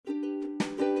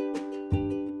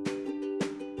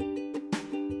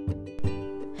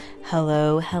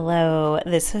Hello.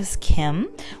 This is Kim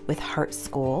with Heart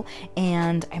School,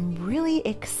 and I'm really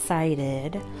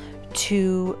excited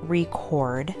to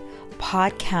record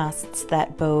podcasts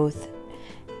that both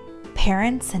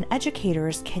parents and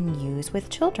educators can use with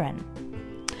children.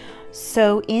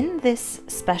 So in this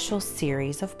special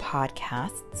series of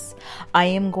podcasts, I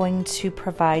am going to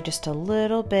provide just a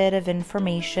little bit of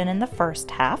information in the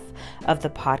first half of the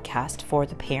podcast for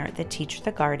the parent, the teacher,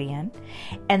 the guardian,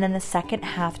 and then the second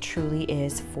half truly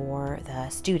is for the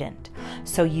student.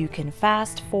 So you can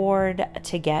fast forward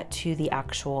to get to the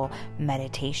actual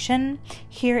meditation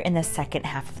here in the second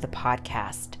half of the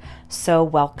podcast. So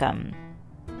welcome.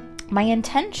 My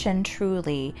intention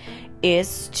truly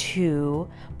is to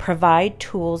provide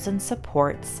tools and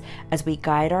supports as we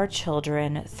guide our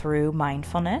children through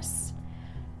mindfulness,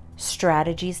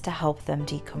 strategies to help them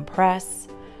decompress,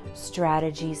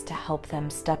 strategies to help them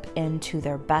step into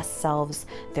their best selves,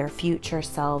 their future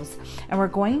selves, and we're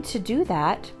going to do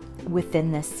that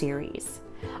within this series.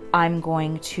 I'm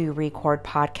going to record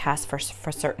podcasts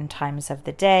for certain times of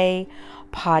the day,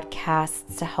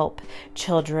 podcasts to help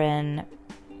children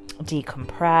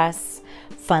decompress,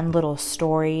 fun little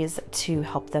stories to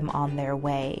help them on their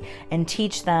way, and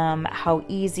teach them how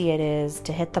easy it is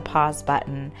to hit the pause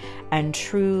button and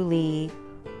truly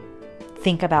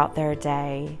think about their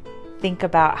day, think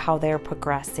about how they're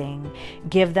progressing,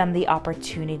 give them the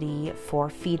opportunity for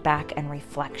feedback and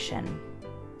reflection.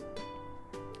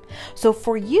 So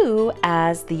for you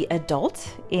as the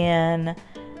adult in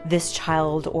this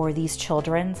child or these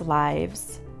children's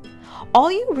lives,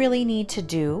 all you really need to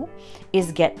do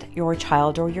is get your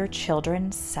child or your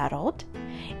children settled.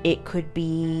 It could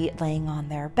be laying on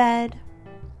their bed.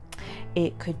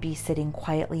 It could be sitting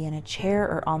quietly in a chair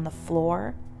or on the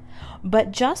floor.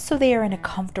 But just so they are in a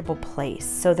comfortable place,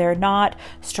 so they're not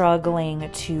struggling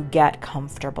to get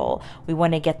comfortable. We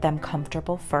want to get them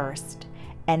comfortable first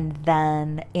and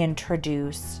then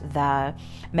introduce the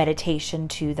meditation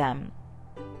to them.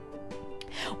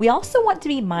 We also want to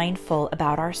be mindful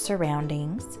about our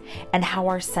surroundings and how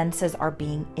our senses are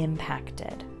being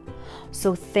impacted.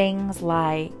 So things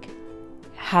like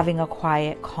having a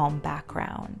quiet, calm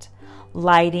background,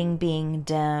 lighting being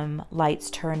dim, lights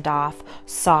turned off,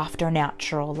 soft or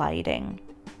natural lighting.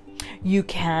 You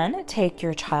can take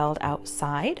your child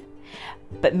outside,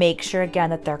 but make sure again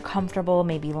that they're comfortable,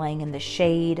 maybe laying in the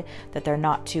shade, that they're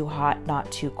not too hot,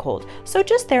 not too cold. So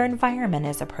just their environment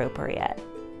is appropriate.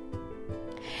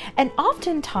 And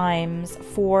oftentimes,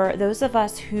 for those of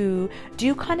us who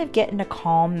do kind of get in a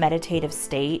calm meditative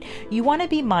state, you want to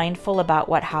be mindful about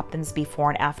what happens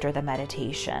before and after the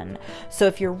meditation. So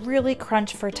if you're really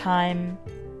crunched for time,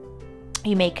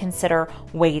 you may consider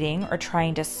waiting or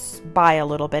trying to buy a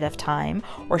little bit of time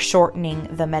or shortening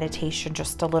the meditation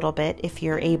just a little bit if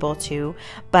you're able to.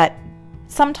 But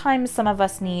sometimes some of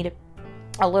us need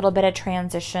a little bit of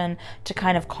transition to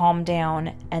kind of calm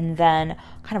down and then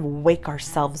kind of wake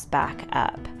ourselves back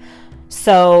up.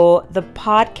 So the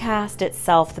podcast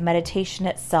itself, the meditation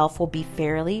itself will be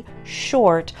fairly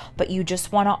short, but you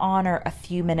just want to honor a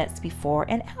few minutes before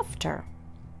and after.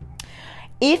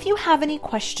 If you have any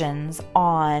questions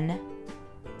on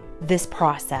this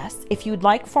process, if you'd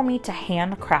like for me to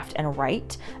handcraft and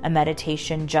write a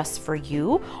meditation just for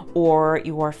you or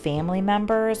your family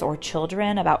members or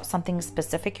children about something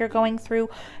specific you're going through,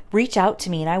 reach out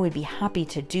to me and I would be happy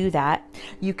to do that.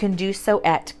 You can do so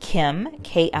at Kim,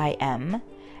 K-I-M,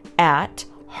 at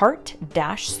heart-school.org,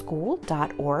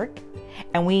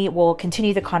 and we will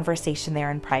continue the conversation there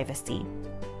in privacy.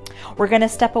 We're going to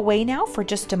step away now for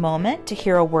just a moment to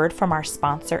hear a word from our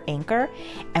sponsor, Anchor,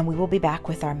 and we will be back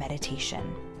with our meditation.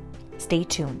 Stay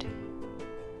tuned.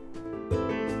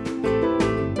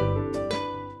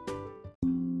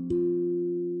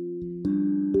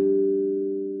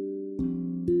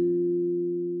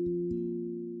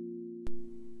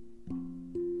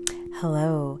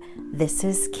 Hello, this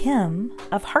is Kim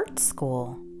of Heart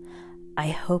School. I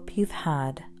hope you've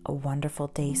had a wonderful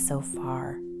day so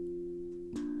far.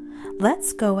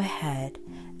 Let's go ahead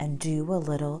and do a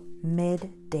little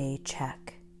midday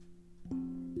check.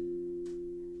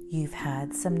 You've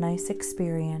had some nice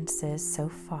experiences so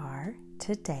far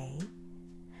today,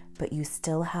 but you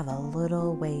still have a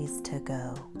little ways to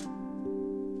go.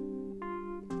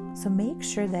 So make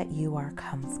sure that you are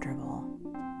comfortable.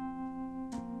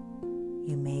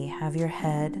 You may have your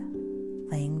head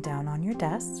laying down on your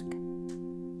desk.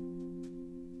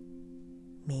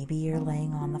 Maybe you're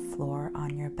laying on the floor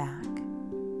on your back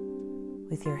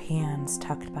with your hands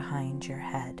tucked behind your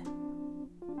head.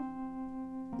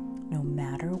 No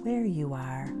matter where you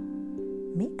are,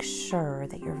 make make sure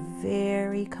that you're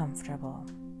very comfortable.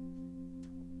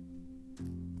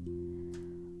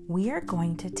 we are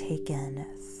going to take in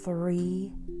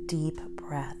 3 deep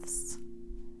breaths.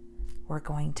 We're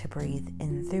going to breathe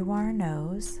in through our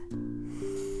nose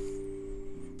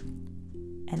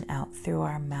and out through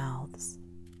our mouths.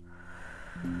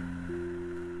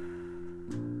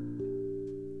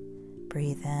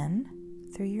 Breathe in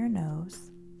through your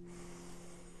nose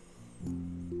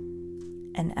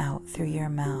and out through your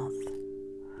mouth.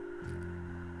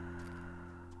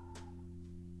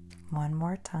 One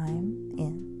more time,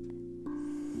 in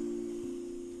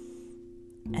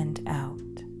and out.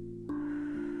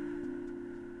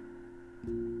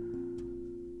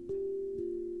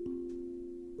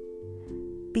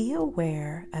 Be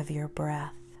aware of your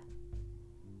breath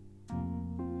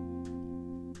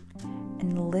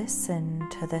and listen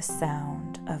to the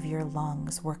sound of your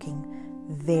lungs working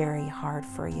very hard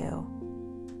for you.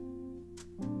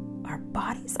 Our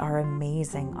bodies are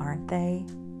amazing, aren't they?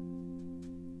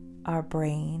 Our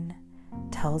brain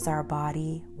tells our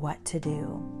body what to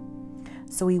do.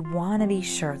 So we want to be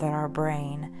sure that our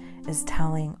brain is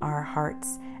telling our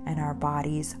hearts and our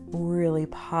bodies really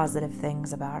positive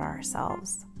things about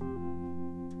ourselves.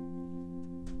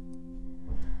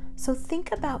 So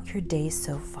think about your day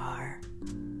so far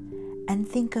and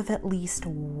think of at least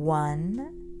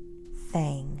one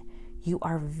thing you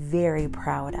are very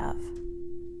proud of.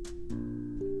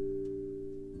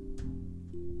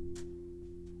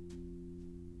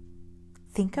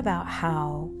 Think about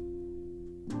how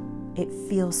it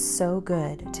feels so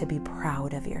good to be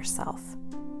proud of yourself.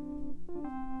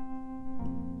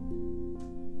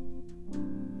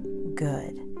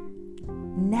 Good.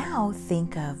 Now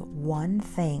think of one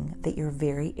thing that you're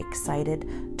very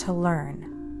excited to learn.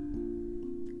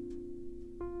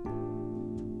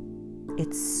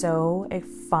 It's so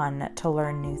fun to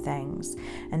learn new things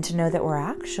and to know that we're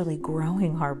actually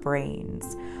growing our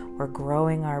brains. We're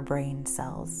growing our brain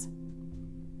cells.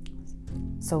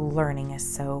 So learning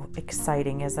is so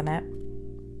exciting, isn't it?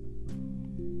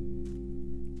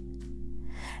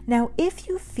 Now, if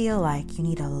you feel like you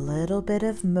need a little bit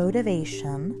of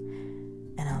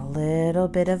motivation and a little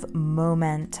bit of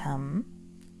momentum,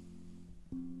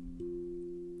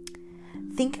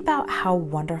 think about how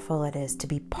wonderful it is to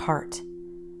be part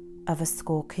of a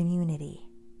school community.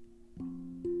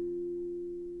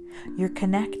 You're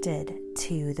connected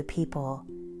to the people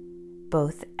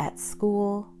both at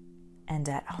school and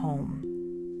at home.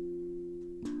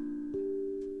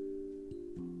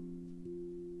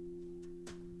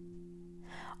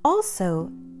 Also,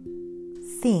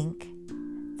 think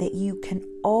that you can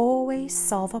always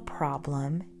solve a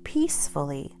problem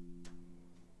peacefully.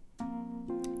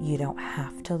 You don't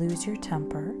have to lose your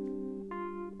temper.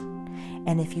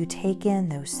 And if you take in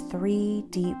those 3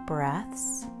 deep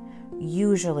breaths,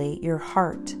 usually your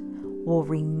heart will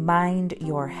remind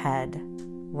your head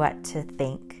what to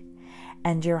think.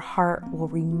 And your heart will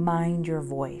remind your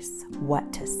voice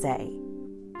what to say.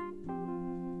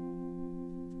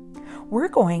 We're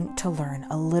going to learn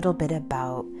a little bit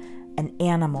about an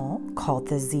animal called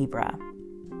the zebra.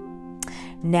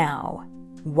 Now,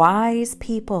 wise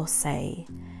people say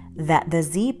that the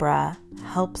zebra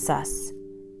helps us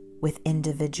with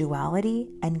individuality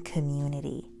and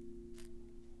community.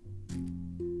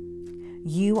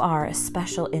 You are a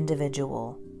special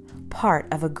individual, part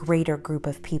of a greater group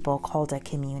of people called a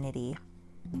community.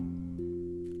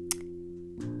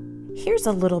 Here's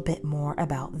a little bit more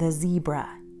about the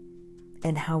zebra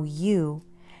and how you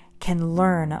can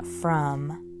learn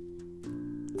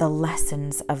from the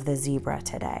lessons of the zebra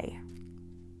today.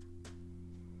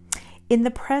 In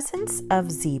the presence of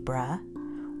zebra,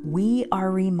 we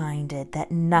are reminded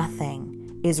that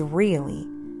nothing is really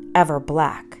ever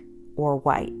black or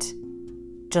white,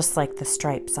 just like the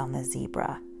stripes on the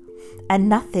zebra. And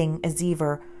nothing is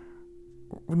either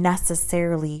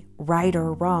necessarily right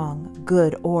or wrong,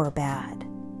 good or bad.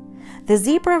 The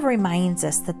zebra reminds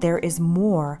us that there is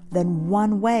more than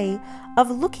one way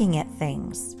of looking at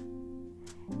things.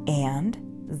 And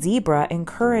zebra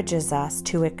encourages us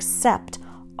to accept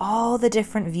all the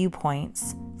different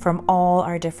viewpoints from all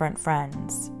our different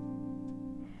friends.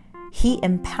 He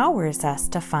empowers us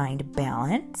to find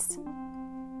balance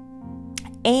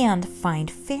and find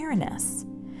fairness.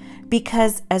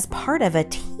 Because as part of a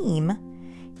team,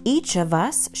 each of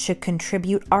us should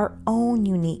contribute our own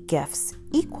unique gifts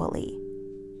equally.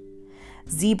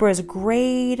 Zebra's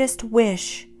greatest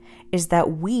wish is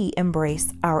that we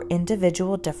embrace our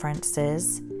individual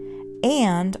differences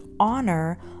and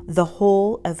honor the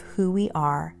whole of who we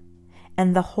are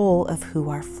and the whole of who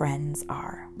our friends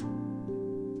are.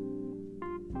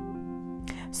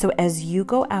 So as you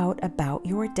go out about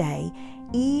your day,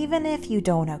 even if you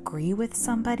don't agree with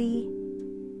somebody,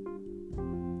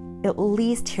 at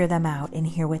least hear them out and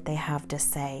hear what they have to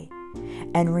say.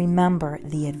 And remember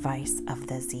the advice of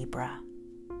the zebra.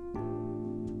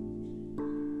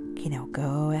 Okay, now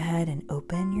go ahead and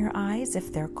open your eyes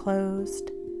if they're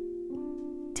closed.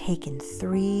 Take in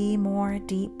 3 more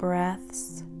deep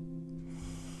breaths.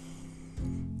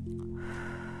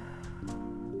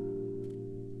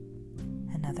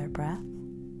 Another breath.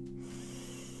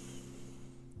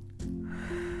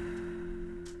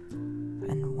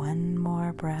 And 1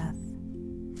 more breath.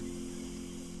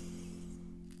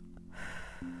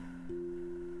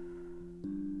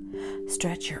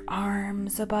 Stretch your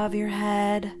arms above your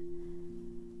head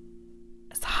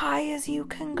as high as you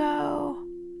can go.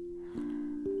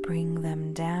 Bring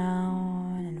them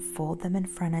down and fold them in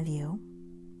front of you.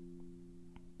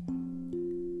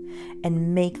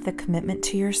 And make the commitment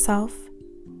to yourself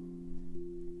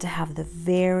to have the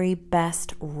very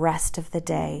best rest of the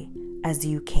day as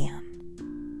you can.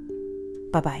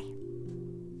 Bye-bye.